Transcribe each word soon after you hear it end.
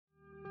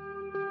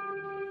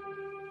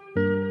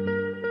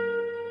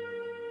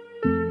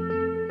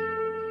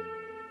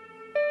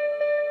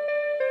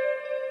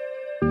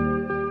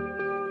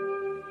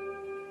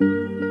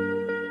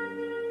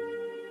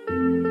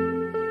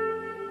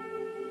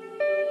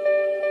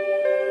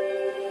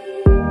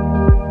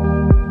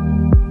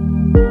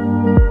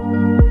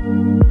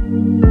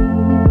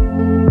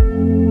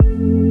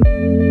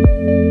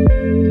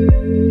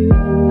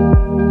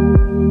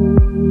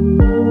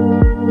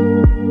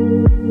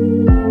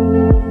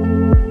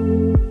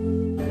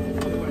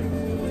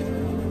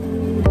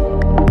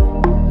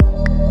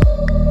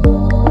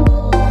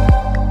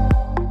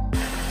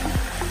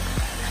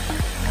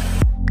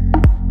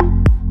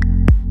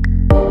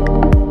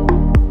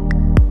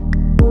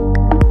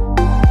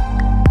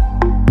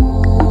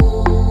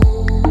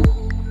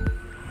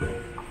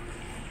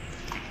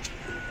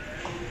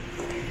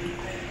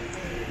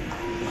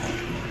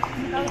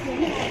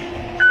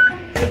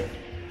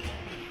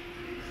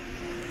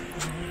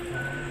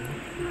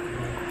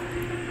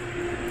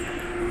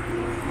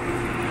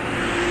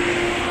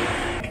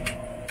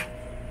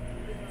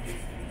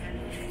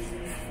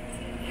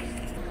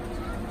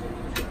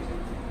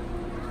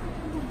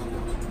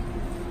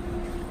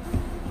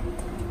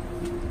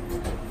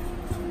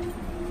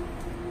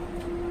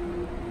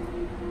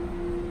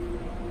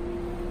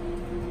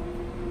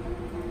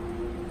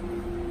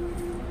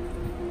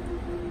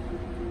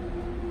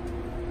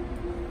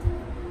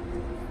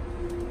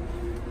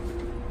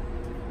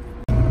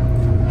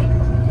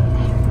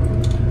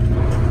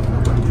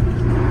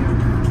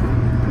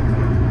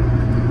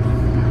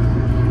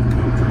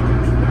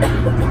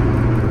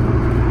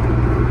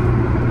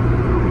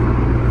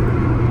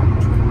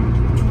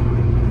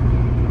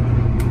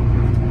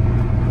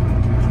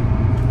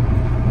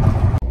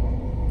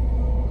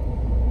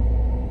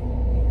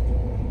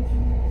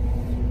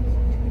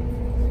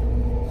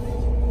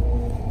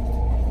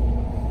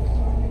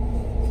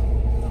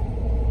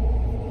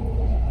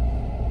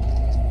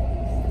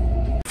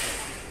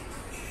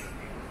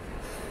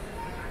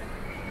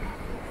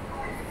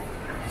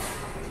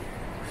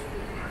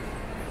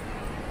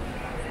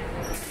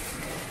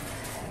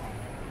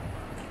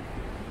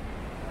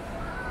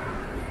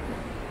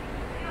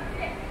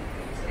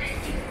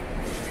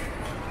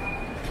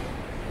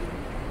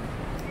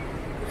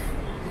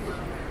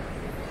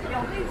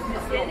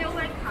鞋就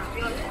会卡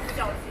掉，就是脚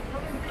型都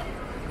变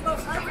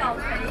成脚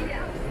肥一点。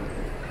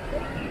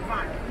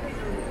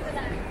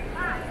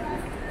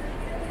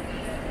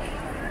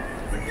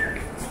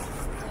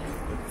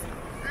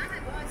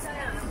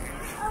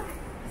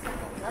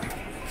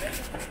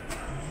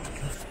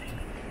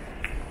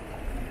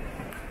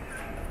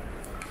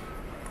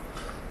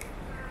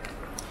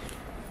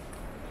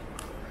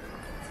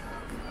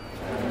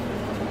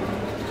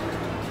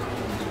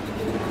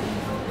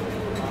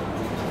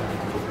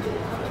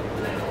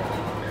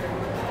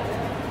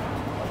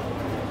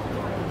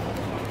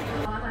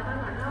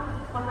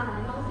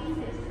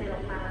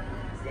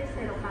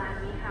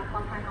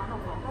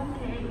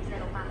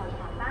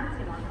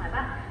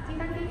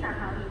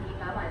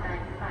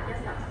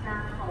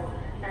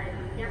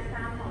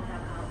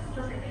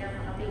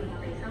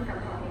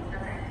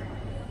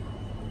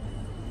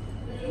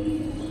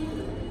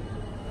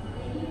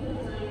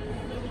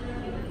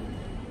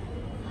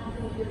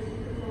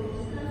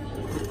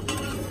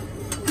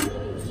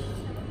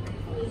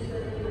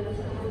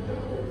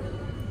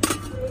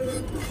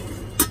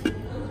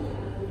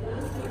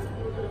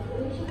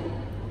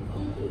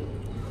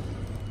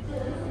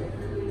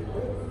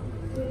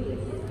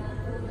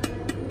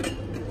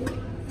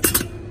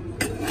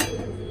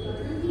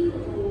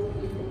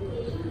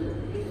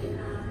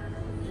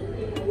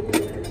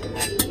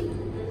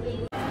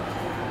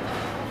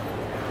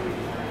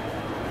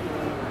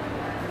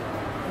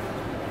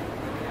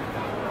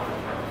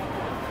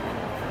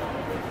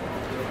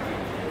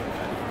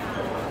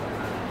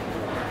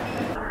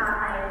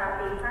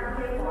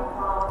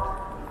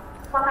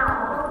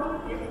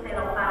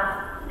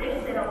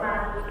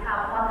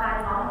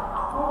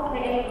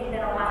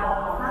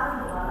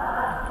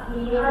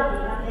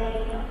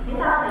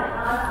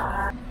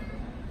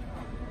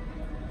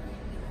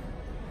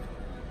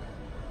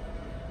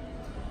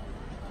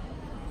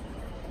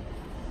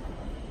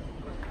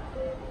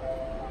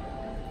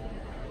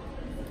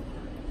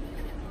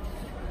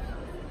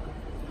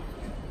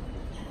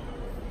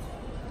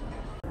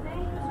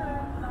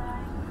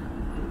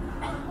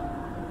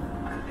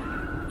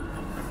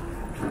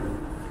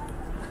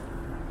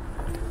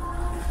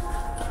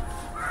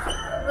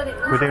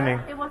Good evening.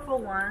 It was for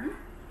one.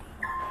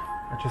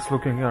 I'm just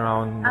looking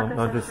around,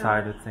 not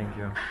decided, thank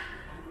you.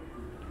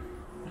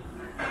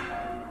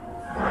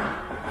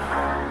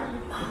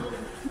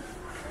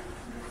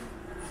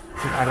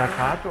 Is it a la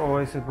carte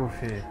or is it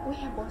buffet? We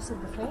have also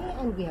buffet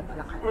and we have a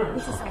la carte.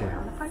 This is Okay. our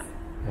a la carte.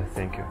 Yeah,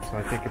 thank you. So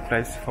I take a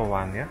place for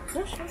one, yeah?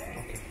 Yeah, sure.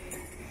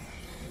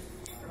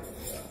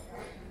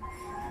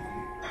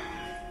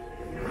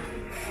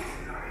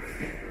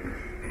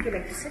 Would you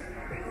like to sit?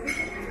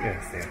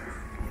 Yes, yeah.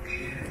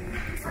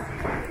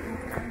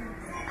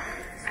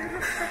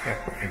 Yeah,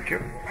 thank you.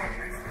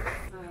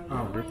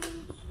 Oh,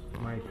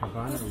 my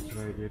cabana is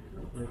very good.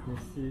 Let me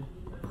see.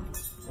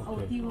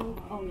 Okay.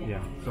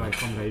 Yeah, so I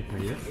come later,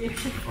 yes?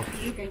 Okay.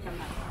 You can come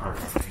back.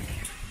 Okay.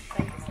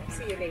 Thanks.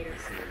 See you later.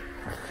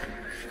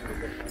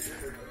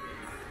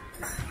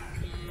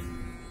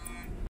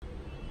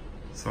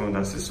 So,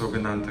 das ist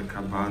sogenannte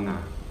Cabana.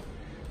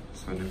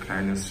 So eine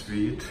kleine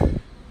Suite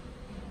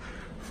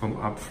vom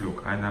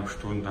Abflug. 1,5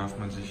 Stunden darf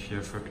man sich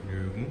hier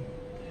vergnügen.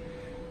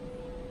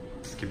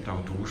 Es gibt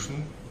auch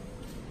Duschen.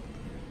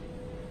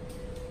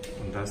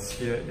 Und das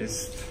hier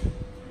ist,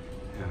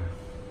 ja,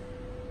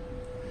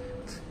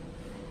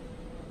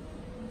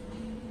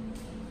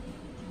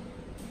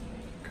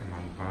 kann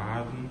man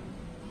baden.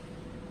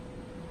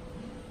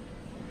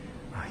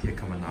 Ach, hier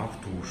kann man auch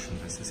duschen.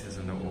 Das ist ja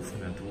so eine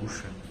offene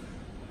Dusche.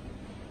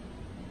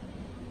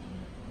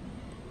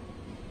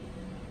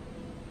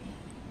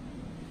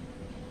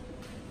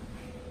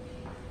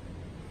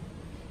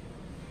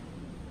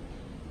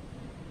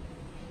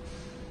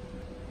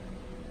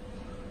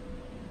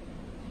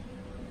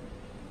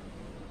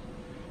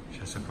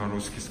 Сейчас я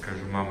по-русски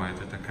скажу. Мама,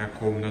 это такая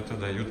комната,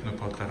 дают на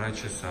 1,5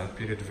 часа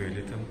перед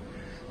вылетом.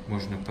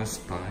 Можно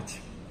поспать,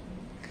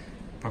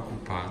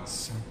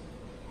 покупаться,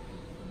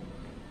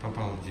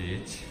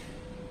 побалдеть.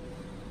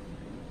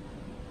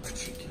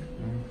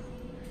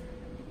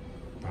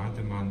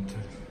 Bademantel.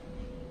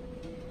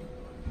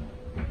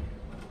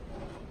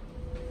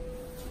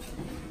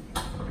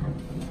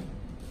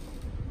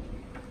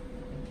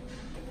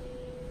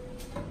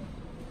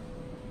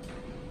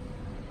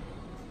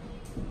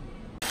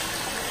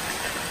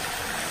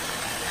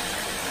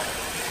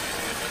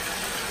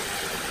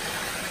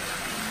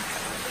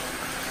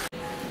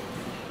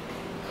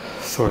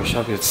 So, ich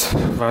habe jetzt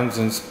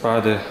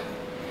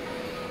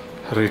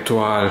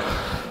Wahnsinns-Bade-Ritual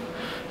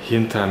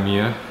hinter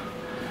mir.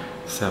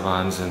 Das ist der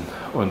Wahnsinn.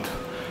 Und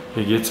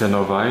hier geht es ja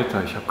noch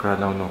weiter. Ich habe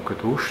gerade auch noch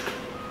geduscht.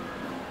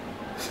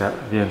 Das ist ja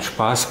wie ein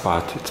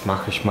Spaßbad. Jetzt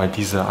mache ich mal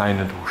diese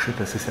eine Dusche.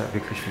 Das ist ja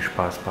wirklich wie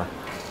Spaßbad.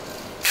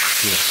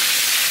 Hier.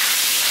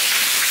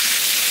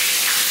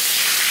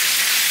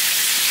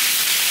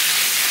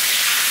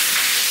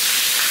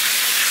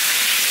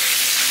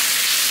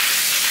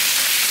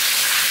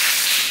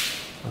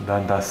 Und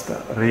dann das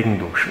da,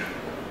 Regendusche.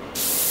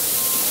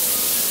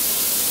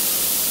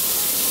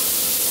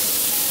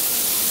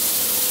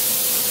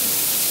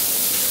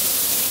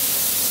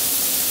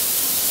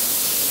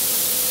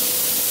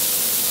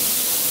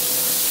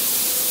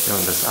 Ja,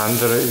 und das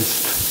andere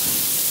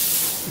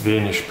ist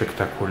wenig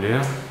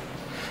spektakulär.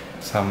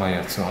 Das haben wir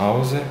ja zu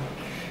Hause.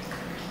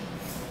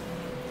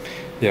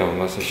 Ja, und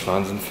was ich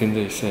Wahnsinn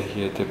finde, ist ja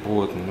hier der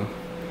Boden. Ne?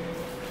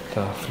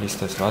 Da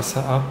fließt das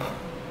Wasser ab.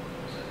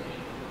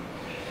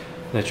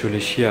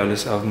 Natürlich hier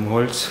alles auf dem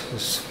Holz.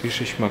 Das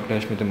wische ich mal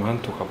gleich mit dem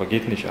Handtuch, aber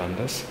geht nicht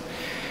anders.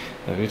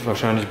 Da wird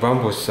wahrscheinlich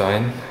Bambus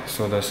sein,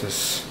 so dass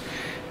es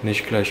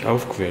nicht gleich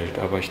aufquillt.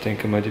 Aber ich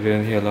denke mal, die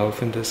werden hier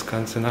laufen, das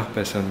Ganze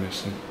nachbessern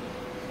müssen.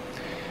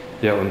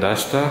 Ja, und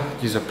das da,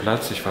 dieser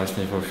Platz, ich weiß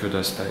nicht, wofür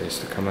das da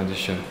ist. Da kann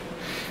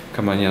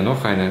man ja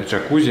noch eine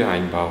Jacuzzi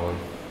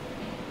einbauen.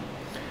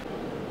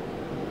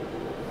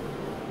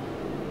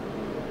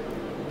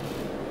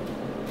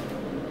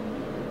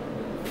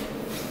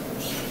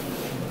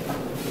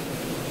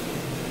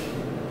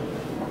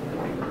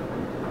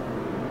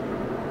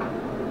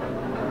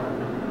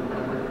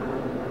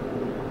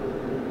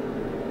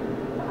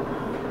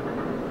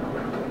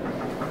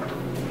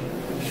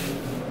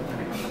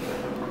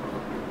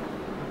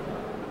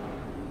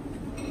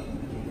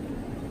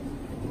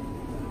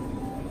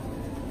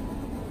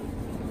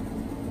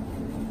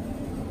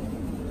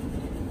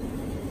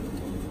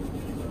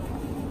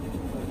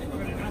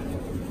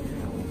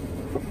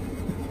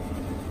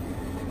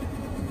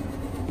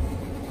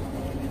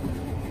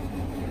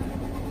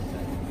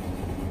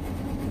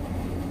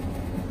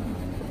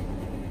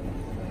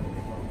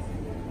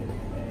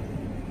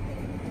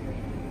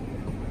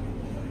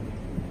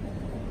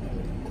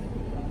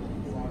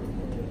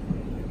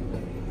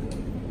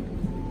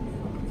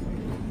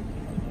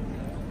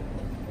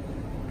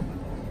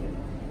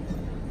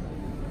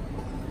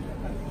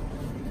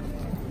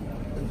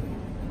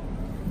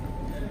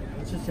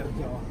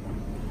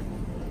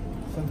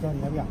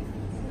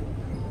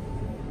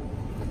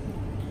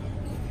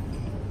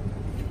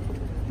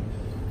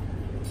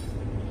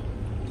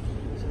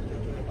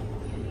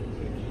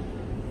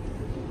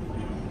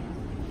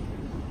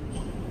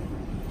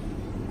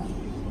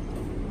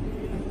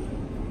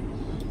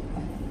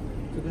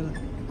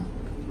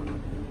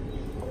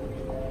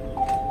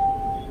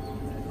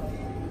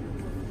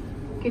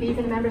 Good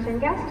evening, members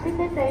and guests. This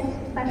is a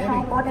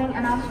special boarding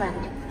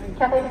announcement.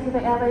 Cathay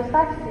Pacific Airways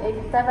flight is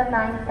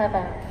 6797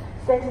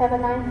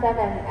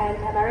 and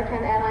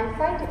American Airlines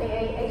flight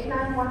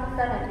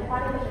AA8917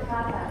 departing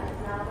Chicago is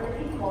now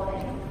release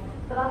boarding.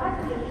 For the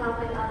passengers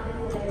traveling on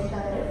this today's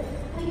service,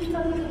 please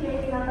proceed to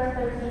gate number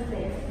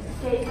 36.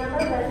 Gate number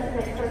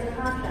 36 for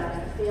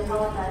departure. We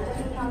apologize for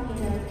the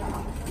inconvenience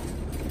caused.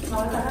 我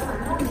哋今晚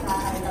安排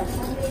係特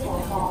登機航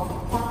課，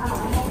國泰航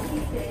空公司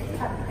4797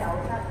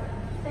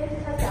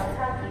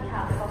以及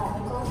個航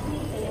空公司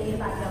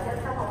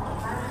AA8917 號航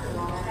班前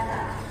往加拿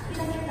大。呢間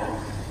機場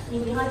現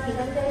已開始登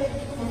機，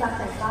負責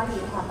乘坐而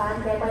航班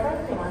嘅貴賓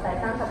前往第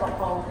36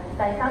號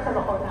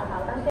站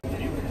後登機。